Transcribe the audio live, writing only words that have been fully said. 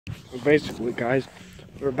Well, basically, guys,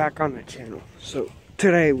 we're back on the channel. So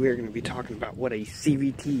today we're going to be talking about what a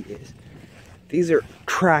CVT is. These are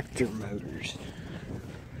tractor motors.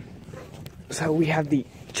 So we have the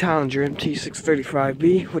Challenger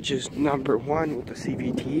MT635B, which is #1 with the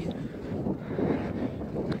CVT,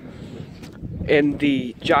 and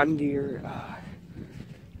the John Deere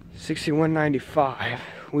 6195.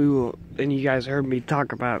 We will, and you guys heard me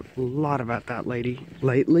talk about a lot about that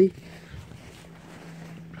lately.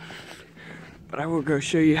 But I will go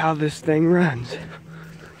show you how this thing runs.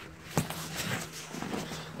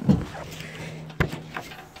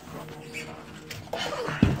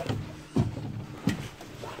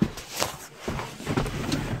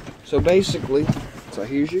 So basically,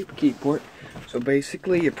 here's your key port. So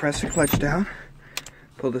basically, you press the clutch down,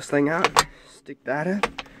 pull this thing out, stick that up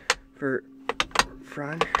for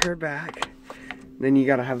front or back. Then you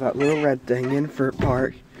gotta have that little red thing in for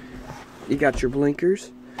park. You got your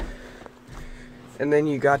blinkers, and then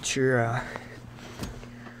you got your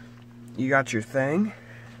thing.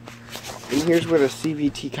 And here's where the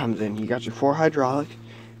CVT comes in. You got your 4 hydraulic.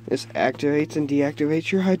 This activates and deactivates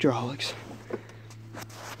your hydraulics.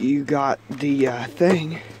 You got the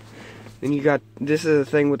thing. Then you got, this is the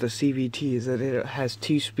thing with the CVT, is that it has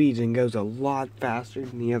 2 speeds and goes a lot faster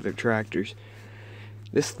than the other tractors.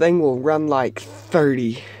 This thing will run like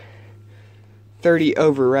 30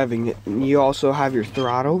 over revving it. And you also have your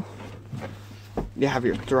throttle. You have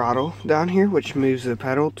your throttle down here, which moves the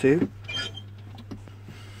pedal too.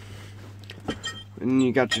 And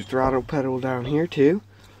you got your throttle pedal down here too.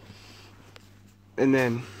 And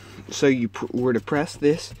then, so you were to press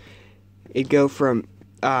this, it'd go from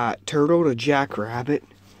turtle to jackrabbit.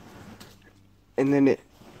 And then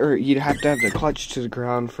you'd have to have the clutch to the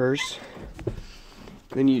ground first.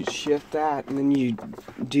 Then you shift that, and then you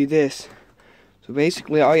do this. So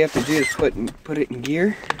basically, all you have to do is put it in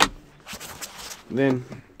gear. Then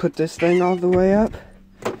put this thing all the way up.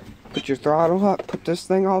 Put your throttle up. Put this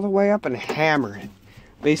thing all the way up and hammer it.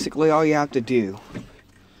 Basically, all you have to do.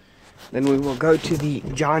 Then we will go to the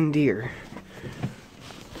John Deere.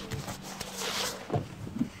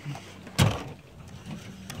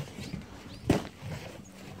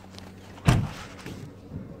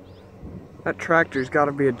 That tractor's got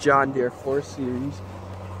to be a John Deere 4 Series.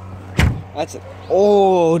 That's an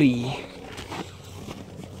oldie.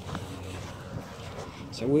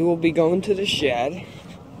 So we will be going to the shed.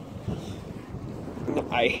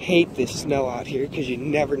 I hate this snow out here because you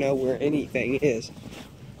never know where anything is.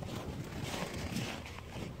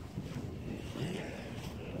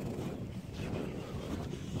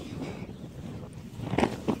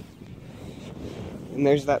 And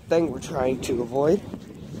there's that thing we're trying to avoid.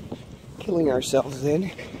 Killing ourselves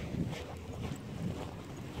in.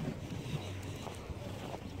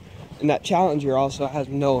 And that Challenger also has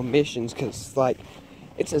no emissions because, like,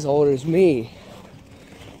 it's as old as me.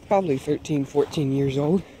 Probably 13, 14 years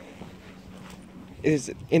old. It is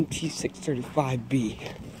an MT635B.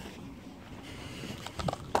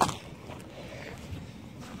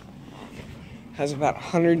 Has about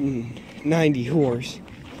 190 horse.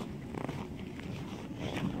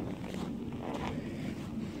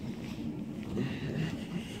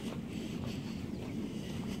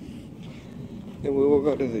 Then we will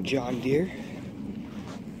go to the John Deere.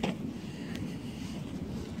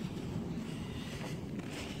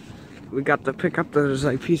 We got to pick up this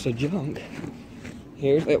like piece of junk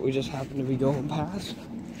here that we just happen to be going past.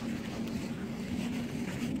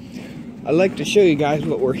 I'd like to show you guys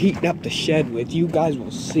what we're heating up the shed with. You guys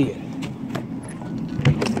will see it.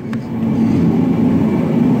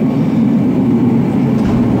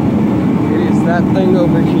 Here's that thing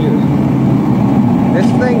over here.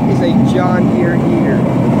 This thing is a John Deere heater.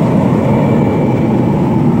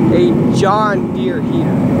 A John Deere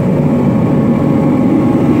heater.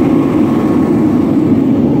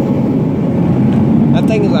 That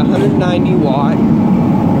thing is 190 watt.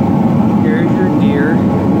 Here's your Deere.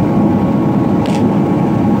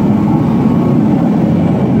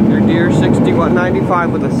 Your Deere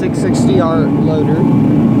 6195 with a 660R loader.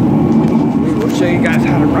 We will show you guys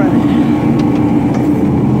how to run it.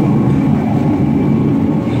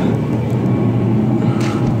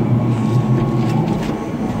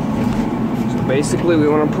 Basically, we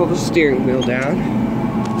want to pull the steering wheel down.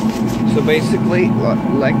 So basically,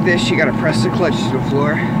 like this, you got to press the clutch to the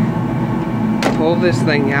floor, pull this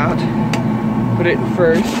thing out, put it in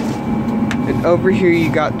first, and over here you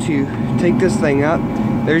got to take this thing up.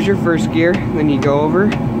 There's your first gear, then you go over,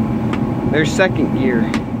 there's second gear.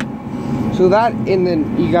 So that, and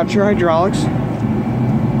then you got your hydraulics,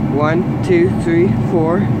 1, 2, 3,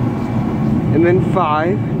 4, and then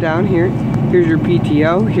 5 down here. Here's your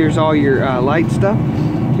PTO. Here's all your light stuff.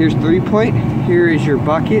 Here's 3-point. Here is your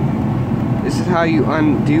bucket. This is how you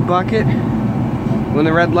undo bucket. When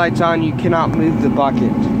the red light's on, you cannot move the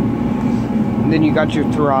bucket. And then you got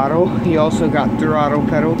your throttle. You also got throttle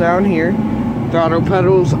pedal down here. Throttle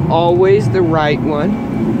pedal's always the right one.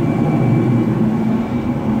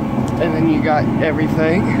 And then you got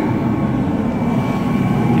everything.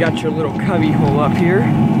 You got your little cubby hole up here.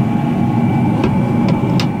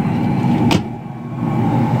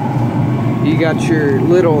 You got your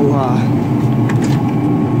little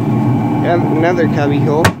another cubby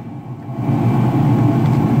hole.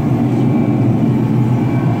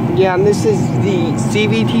 Yeah, and this is the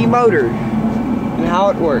CVT motor and how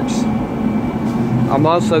it works. I'm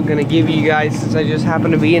also going to give you guys, since I just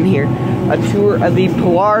happen to be in here, a tour of the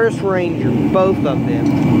Polaris Ranger, both of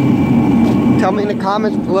them. Tell me in the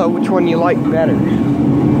comments below which one you like better.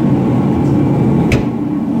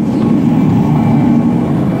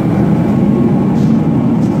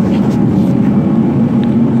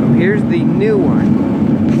 So here's the new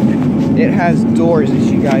one. It has doors,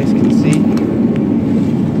 as you guys can see.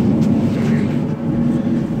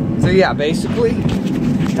 So yeah, basically,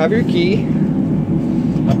 have your key.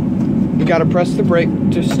 You gotta press the brake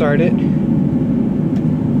to start it.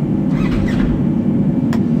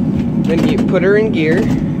 Then you put her in gear.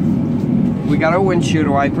 We got a windshield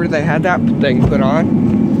wiper. They had that thing put on.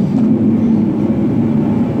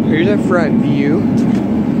 Here's a front view.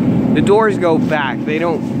 The doors go back.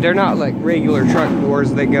 They're not like regular truck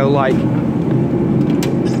doors. They go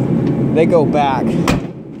back.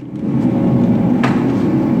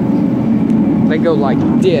 They go like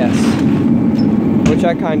this, which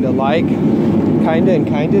I kind of like, kinda and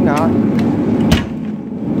kinda not.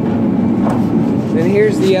 Then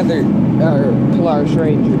here's the other Polaris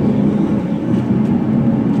Ranger.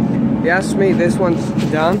 If you ask me, this one's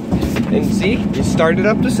done. And see, you start it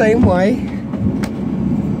up the same way.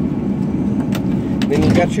 Then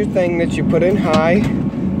you got your thing that you put in high,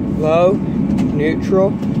 low,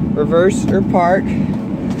 neutral, reverse, or park,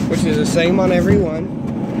 which is the same on every one.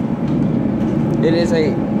 It is a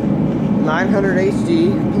 900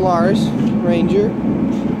 HD Polaris Ranger.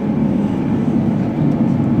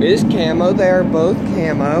 It is camo. They are both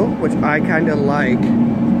camo, which I kind of like.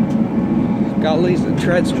 Got at least the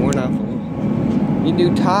treads worn off a little. You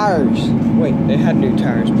do tires. Wait, they had new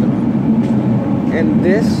tires put on. And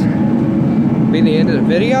this will be the end of the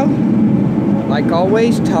video. Like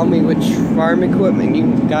always, tell me which farm equipment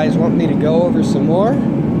you guys want me to go over some more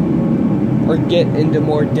or get into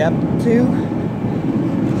more depth to.